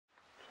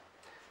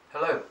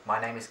Hello, my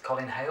name is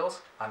Colin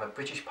Heyls. I'm a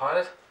British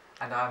pilot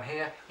and I'm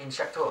here in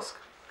Uglegorsk.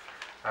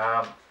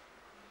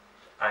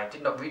 I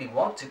did not really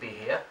want to be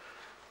here.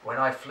 When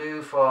I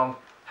flew from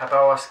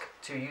Uglegorsk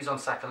to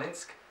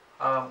Sahalin,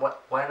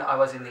 when I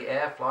was in the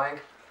air flying,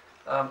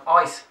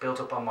 ice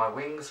built up on my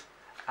wings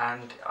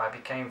and I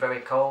became very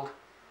cold.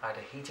 I had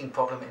a heating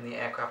problem in the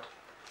aircraft,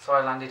 so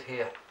I landed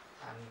here,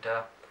 and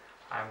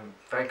I'm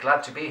very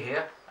glad to be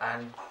here,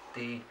 and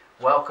the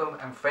welcome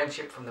and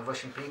friendship from the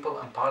Russian people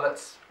and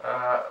pilots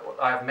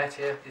I have met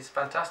here is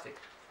fantastic.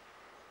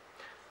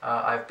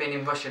 I've been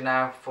in Russia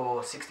now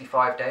for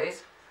 65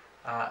 days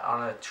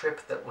on a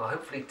trip that will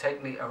hopefully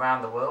take me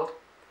around the world.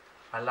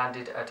 I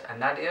landed at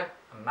Anadia,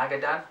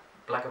 Magadan,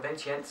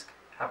 Blagoveshchensk,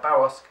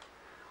 Khabarovsk.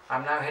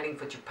 I'm now heading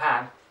for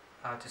Japan,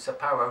 to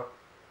Sapporo,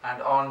 and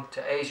on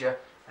to Asia,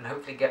 and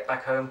hopefully get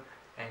back home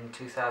in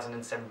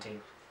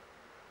 2017.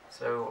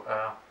 So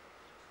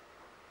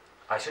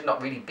I should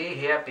not really be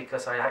here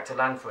because I had to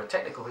land for a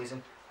technical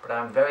reason, but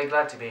I'm very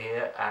glad to be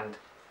here, and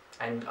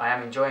I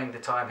am enjoying the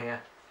time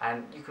here,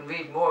 and you can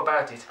read more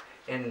about it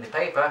in the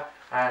paper,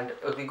 and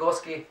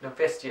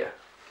Uglegorsk.news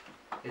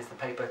is the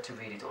paper to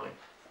read it all in.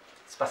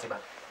 Спасибо.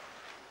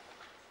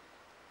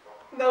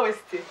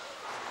 Новости.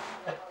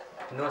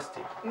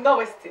 Новости.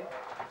 Новости.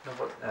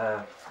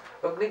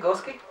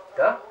 Uglegorsk,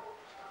 да?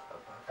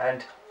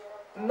 And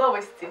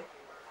Новости.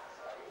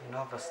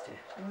 Новости.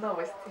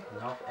 Новости.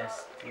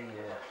 Новости.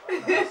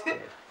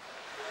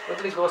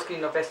 Uglegorsk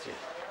новости.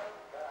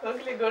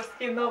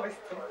 Углегорские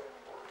новости.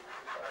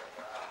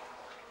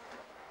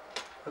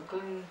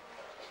 Uglegorsk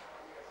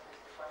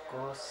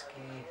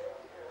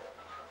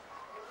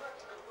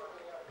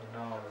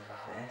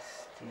новости.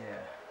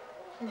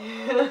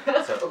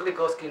 So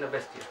Uglegorsk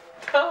новости.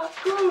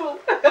 Cool.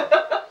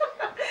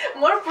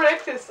 More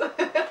practice.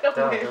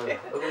 Да.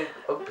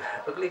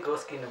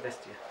 Uglegorsk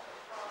новости.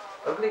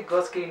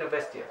 Uglegorsk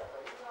новости.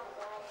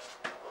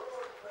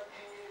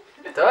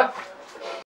 Да?